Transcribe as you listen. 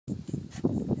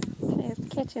Just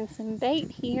catching some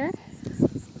bait here.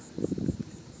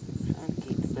 Trying to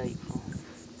keep the bait full.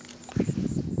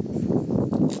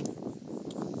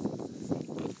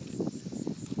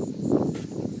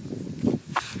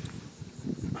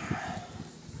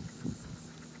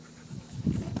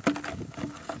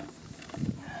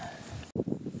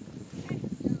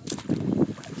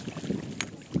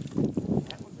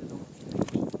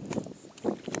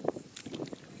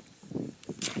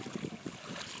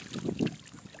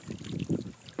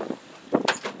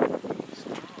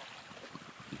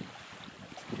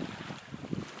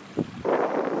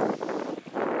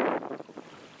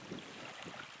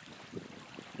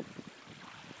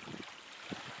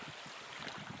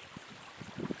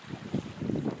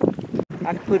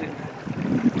 I can put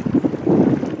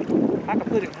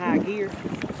it in high gear.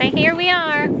 So here we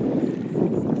are.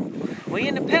 We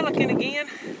in the Pelican again.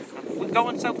 We're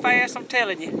going so fast, I'm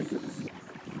telling you.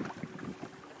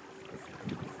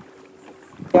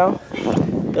 Y'all,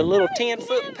 the little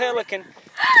 10-foot Pelican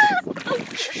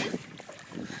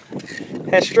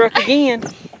has struck again.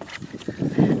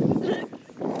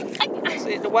 Is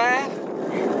it the wife?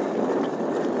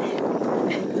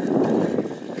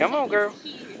 Come on, girl.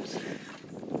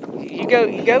 You go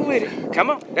with it. Come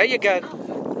on, there you go.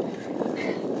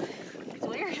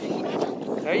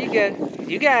 There you go.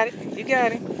 You got it. You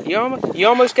got him. You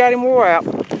almost got him wore out.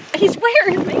 He's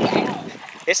wearing me out.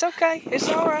 It's okay. It's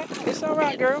all right. It's all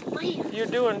right, girl. You're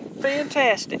doing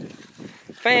fantastic.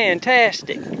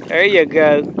 Fantastic. There you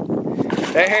go.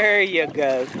 There you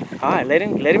go. All right, let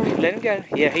him go.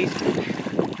 Yeah, he's.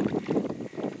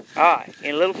 All right,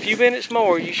 in a little few minutes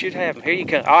more, you should have him. Here you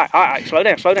come. All right. Slow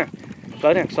down. Slow down.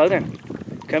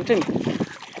 Come to me.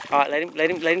 All right,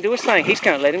 let him do his thing. He's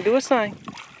coming. Let him do his thing.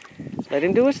 Let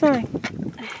him do his thing.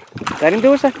 Let him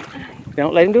do his thing.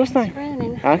 Don't let him do his thing.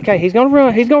 Okay, he's gonna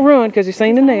run. He's gonna run because he's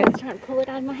seen the net. I was trying to pull it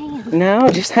out of my hand. No,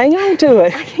 just hang on to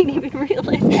it. I can't even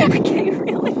realize. I can't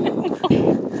really know.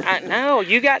 No,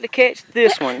 you got to catch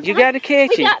this one. You got to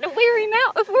catch him. We got to wear him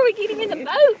out before we get him in the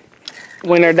boat.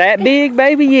 When they're that big,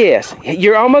 baby, yes.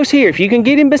 You're almost here. If you can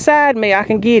get him beside me, I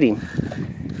can get him.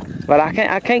 But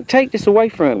I can't take this away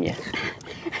from you.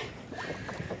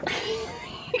 Here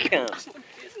he comes.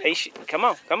 Come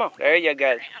on. There you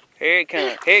go. Here it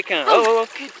comes. Oh.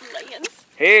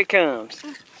 Here it comes.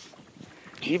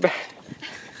 You better.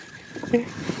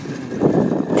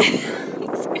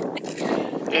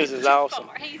 This is awesome.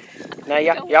 Now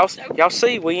y'all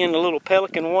see we in the little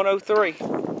Pelican 103.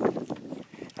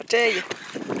 I tell you.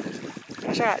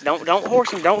 That's right. Don't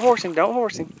horse him. Don't horse him. Don't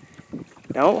horse him.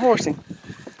 Don't horse him.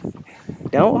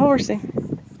 Don't horse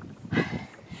him. I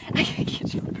can't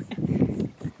get you.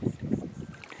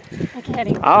 I can't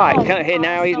even. All right, come here.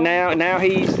 Now he's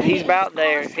about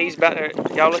there. He's about there.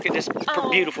 Y'all look at this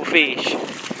beautiful fish.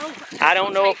 I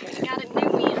don't know if. Got a new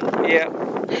wind. Yeah.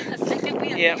 A second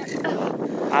wind. Yeah.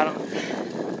 I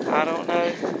don't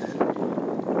know.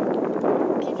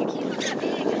 Can you keep him that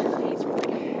big?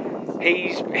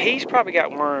 He's probably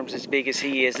got worms as big as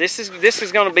he is. This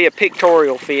is going to be a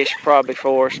pictorial fish probably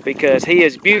for us because he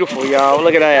is beautiful, y'all.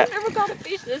 Look at that. I've never caught a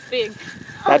fish this big.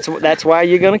 That's why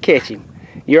you're going to catch him.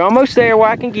 You're almost there where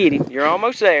I can get him. You're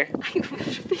almost there.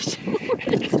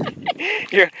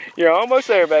 You're almost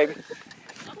there, baby.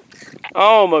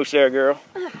 Almost there, girl.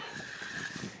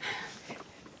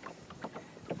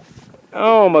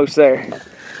 Almost there.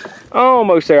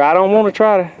 Almost there. I don't want to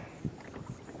try to.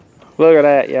 Look at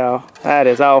that, y'all. That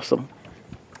is awesome.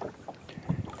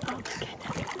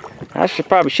 I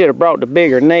probably should have brought the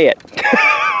bigger net.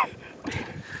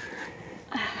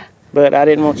 But I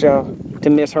didn't want y'all to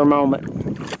miss her moment.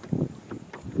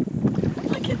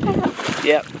 Look at that.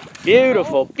 Yep.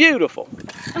 Beautiful, beautiful.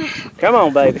 Come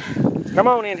on, baby. Come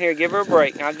on in here. Give her a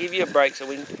break. I'll give you a break so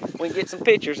we can get some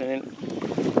pictures and then.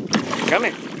 Come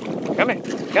here. Come here.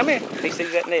 Come here. He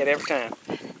sees that net every time.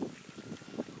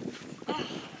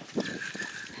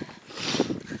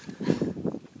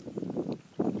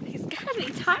 He's gotta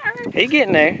be tired. He's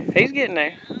getting there. He's getting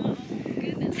there. Oh,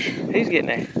 goodness. He's getting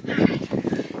there.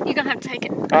 You're gonna have to take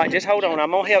it. All right, just hold on.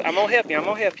 I'm gonna help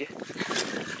you.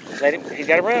 Let him. He's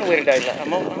got to run with it, though. I'm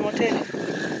gonna tell you.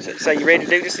 So you ready to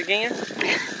do this again?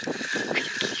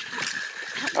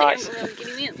 All right. Really get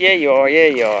him in. Yeah, you are.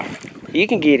 You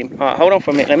can get him. All right, hold on for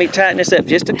a minute. Let me tighten this up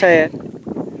just a tad.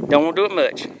 Don't want to do it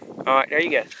much. All right, there you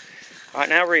go. All right,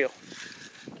 now reel.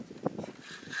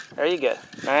 There you go.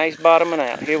 Now he's bottoming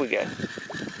out. Here we go.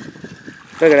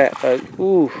 Look at that, folks.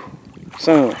 Ooh,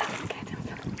 son.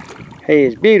 He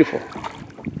is beautiful.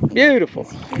 Beautiful.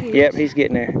 Yep, he's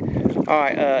getting there. All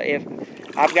right, if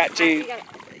I've got to,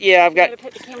 Yeah, I got to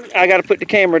put the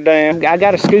camera down. I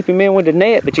got to scoop him in with the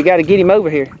net, but you got to get him over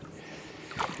here.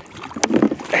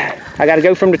 I got to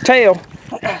go from the tail.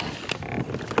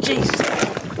 Jesus.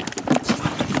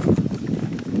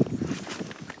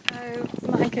 Oh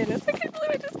my goodness, I can't believe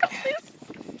I just got this.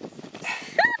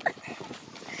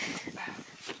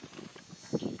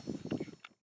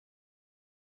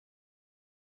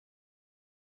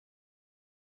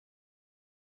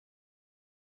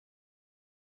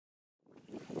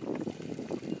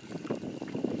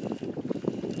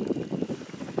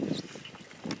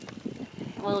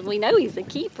 Well, we know he's a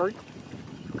keeper.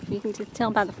 You can just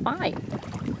tell by the fight.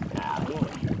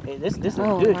 Hey, this is a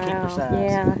good keeper size.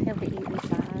 Yeah, he'll be eating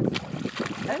size.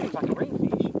 That is like a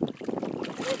redfish.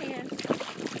 It is.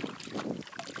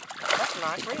 That's a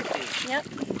nice redfish. Yep.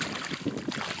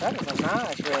 That is a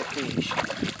nice redfish.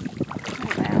 Oh,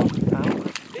 wow. I don't know if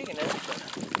it's big enough,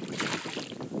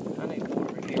 but I need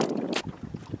water in here.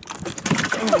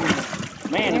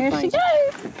 Man, There she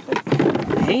goes.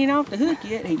 He ain't off the hook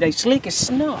yet. They slick as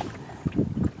snot.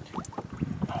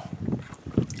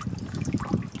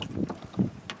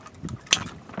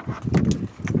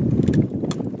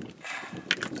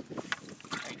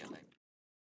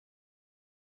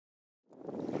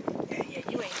 Yeah,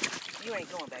 you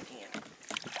ain't going back in.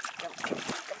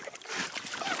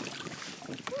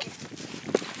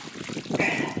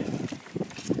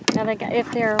 Now they got,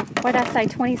 if they're, what did I say,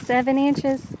 27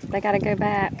 inches, they got to go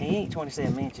back. He ain't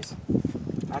 27 inches.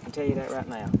 I can tell you that right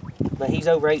now. But he's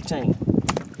over 18.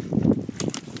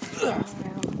 Oh,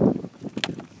 wow.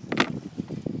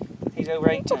 He's over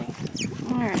 18.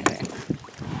 All right.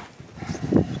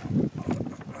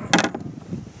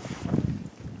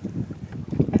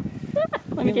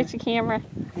 Let me get your camera.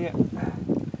 Yeah.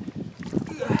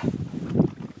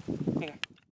 Here.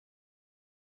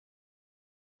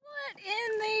 What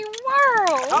in the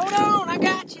world? Hold on, I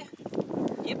got you.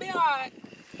 You'll be all right.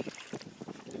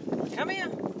 Come here.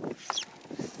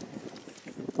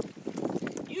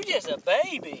 You just a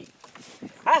baby.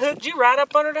 I hooked you right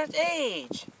up under that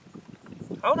edge.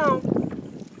 Hold on.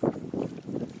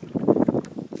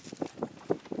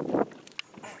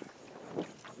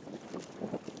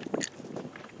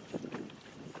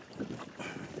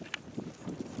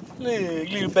 Look,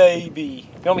 little baby.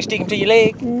 You want me to stick him to your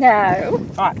leg? No.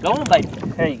 All right, go on, baby.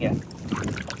 There you go.